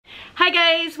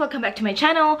guys, welcome back to my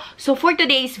channel. So for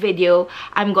today's video,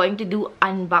 I'm going to do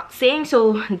unboxing.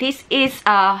 So this is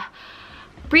a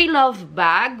pre-loved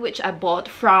bag which I bought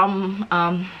from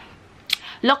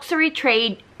Luxury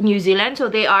Trade New Zealand. So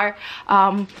they are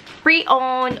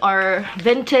pre-owned or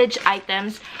vintage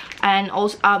items, and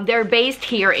also they're based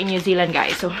here in New Zealand,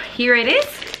 guys. So here it is.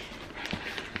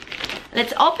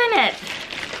 Let's open it.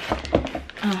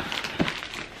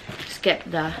 Just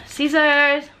get the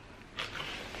scissors.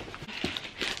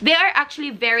 They are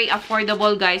actually very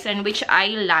affordable, guys, and which I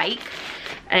like,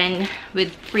 and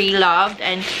with pre-loved,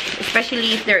 and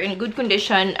especially if they're in good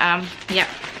condition. Yeah,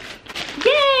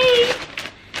 yay!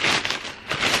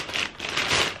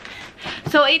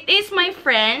 So it is my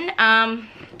friend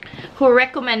who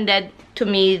recommended to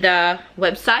me the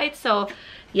website. So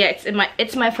yeah,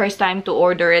 it's my first time to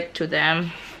order it to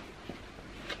them.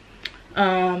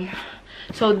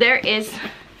 So there is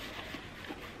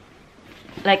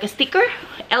like a sticker.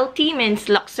 LT means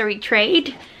Luxury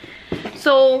Trade.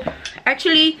 So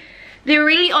actually they're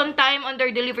really on time on their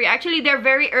delivery. Actually they're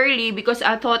very early because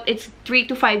I thought it's 3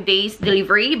 to 5 days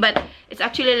delivery, but it's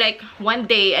actually like 1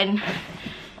 day and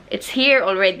it's here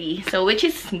already, so which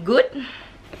is good.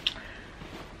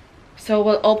 So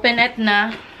we'll open it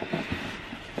na.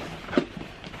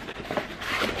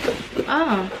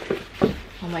 Oh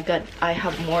my god, I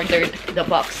have ordered the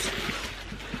box.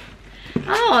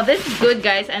 Oh, this is good,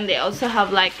 guys. And they also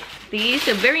have like these,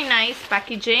 a very nice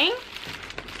packaging,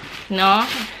 no,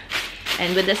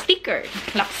 and with the sticker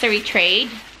Luxury Trade.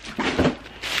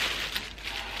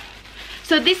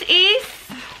 So this is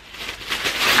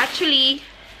actually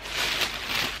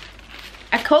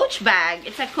a Coach bag.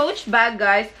 It's a Coach bag,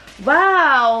 guys.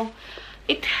 Wow,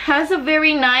 it has a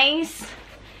very nice,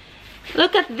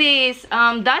 look at this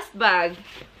dust bag.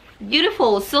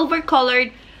 Beautiful silver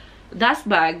colored dust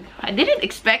bag. I didn't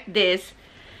expect this.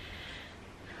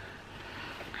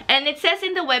 And it says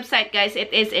in the website, guys,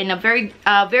 it is in a very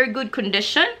good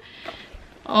condition.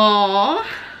 Oh,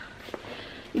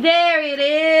 there it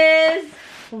is.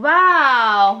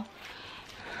 Wow,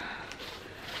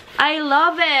 I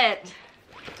love it.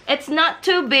 It's not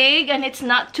too big and it's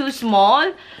not too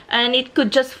small, and it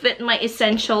could just fit my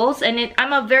essentials. And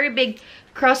I'm a very big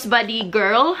crossbody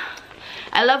girl.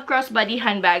 I love crossbody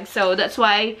handbags, so that's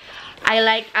why I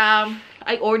like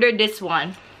I ordered this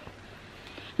one.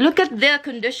 Look at the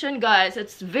condition, guys.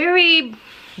 It's very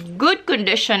good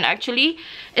condition. Actually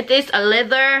it is a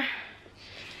leather.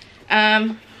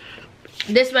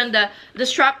 This one, the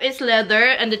strap is leather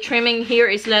and the trimming here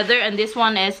is leather, and this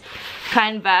one is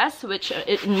canvas, which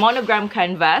is monogram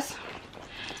canvas.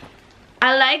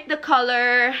 I like the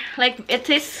color, like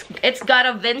it's got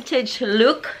a vintage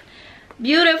look.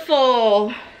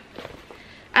 Beautiful,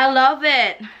 I love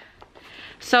it.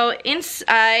 So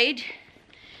inside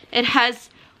it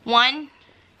has one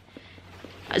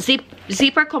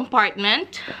zipper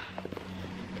compartment.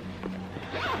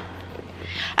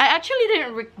 I actually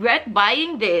didn't regret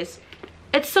buying this.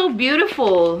 It's so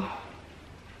beautiful.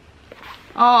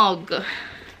 Oh god.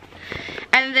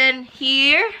 And then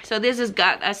here, so this has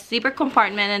got a zipper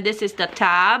compartment, and this is the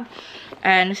tab,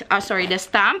 and sorry, the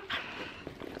stamp.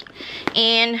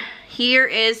 And here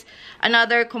is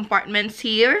another compartments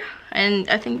here, and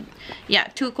I think, yeah,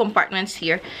 2 compartments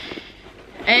here.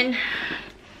 And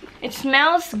it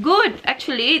smells good.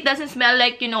 Actually it doesn't smell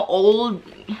like, you know, old.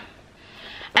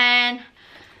 And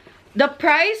the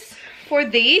price for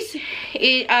this,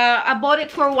 I bought it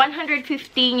for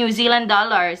 150 New Zealand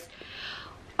dollars.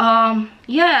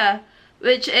 Yeah,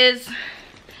 which is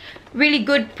really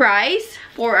good price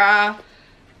for a,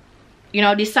 you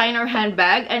know, designer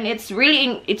handbag, and it's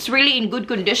really in good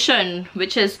condition,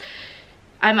 which is,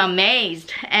 I'm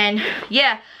amazed. And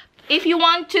yeah, if you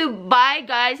want to buy,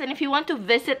 guys, and if you want to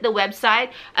visit the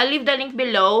website, I'll leave the link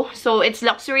below. So it's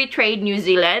Luxury Trade New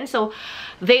Zealand. So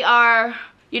they are,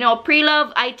 you know,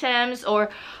 pre-loved items or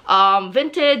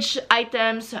vintage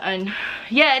items, and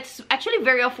yeah, it's actually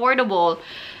very affordable.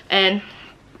 And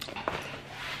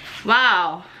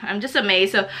wow, I'm just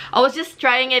amazed. So I was just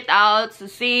trying it out to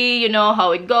see, you know,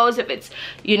 how it goes, if it's,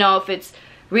 you know, if it's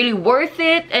really worth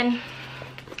it. And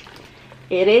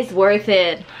it is worth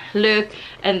it. Look,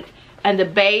 and the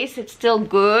base, it's still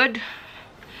good.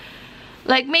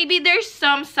 Like maybe there's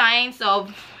some signs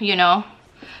of, you know,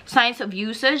 signs of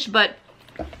usage, but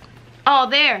oh,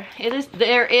 there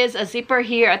is a zipper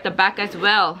here at the back as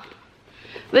well,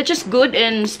 which is good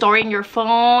in storing your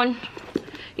phone,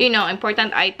 you know,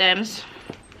 important items.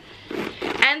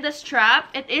 And the strap,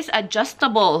 it is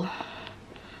adjustable.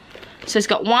 So it's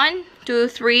got 1, 2,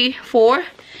 3, 4,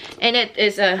 and it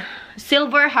is a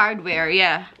silver hardware.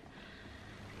 Yeah,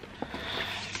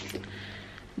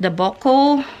 the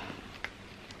buckle.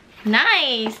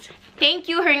 Nice. Thank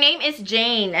you. Her name is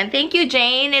Jane, and thank you,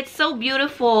 Jane. It's so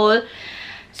beautiful.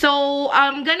 So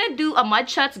I'm gonna do a mud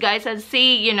shots, guys, and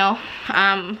see, you know,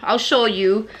 I'll show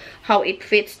you how it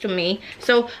fits to me.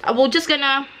 So we're just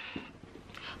gonna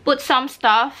put some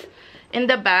stuff in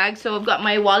the bag. So I've got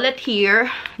my wallet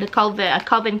here, the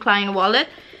Calvin Klein wallet,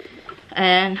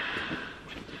 and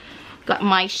got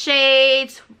my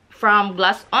shades from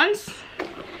Glass Ons,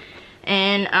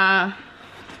 and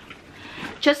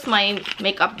just my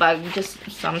makeup bag, just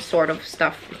some sort of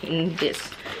stuff in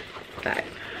this bag.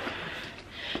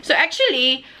 So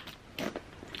actually,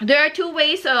 there are two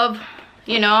ways of,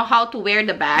 you know, how to wear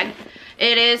the bag.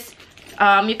 It is,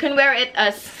 you can wear it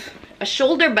as a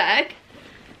shoulder bag,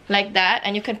 like that,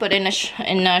 and you can put in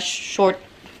a short.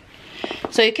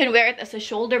 So you can wear it as a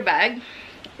shoulder bag,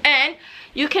 and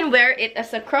you can wear it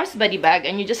as a crossbody bag,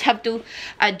 and you just have to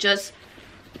adjust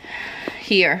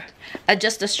here,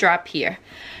 adjust the strap here.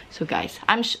 So guys,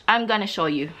 I'm gonna show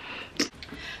you.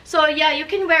 So yeah, you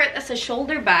can wear it as a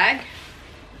shoulder bag,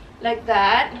 like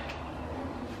that.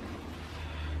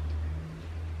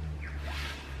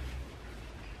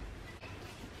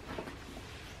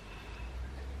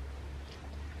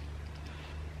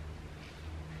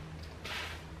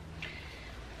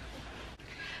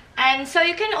 And so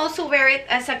you can also wear it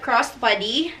as a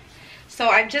crossbody. So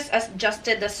I've just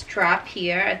adjusted the strap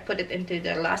here. I put it into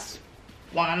the last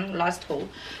hole.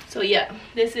 So yeah,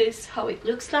 this is how it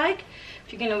looks like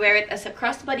if you're gonna wear it as a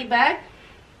crossbody bag.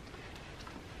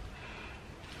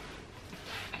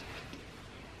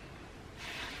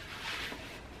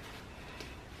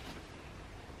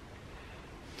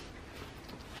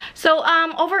 So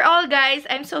overall, guys,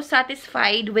 I'm so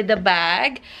satisfied with the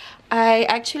bag. I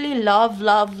actually love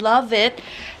it,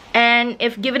 and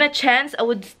if given a chance, I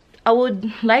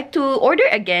would like to order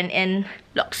again in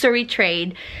luxury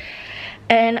trade.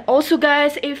 And also,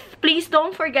 guys, please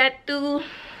don't forget to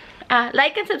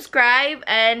like and subscribe.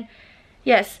 And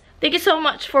yes, thank you so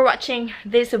much for watching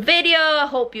this video. I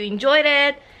hope you enjoyed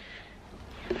it.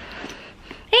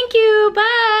 Thank you.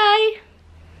 Bye.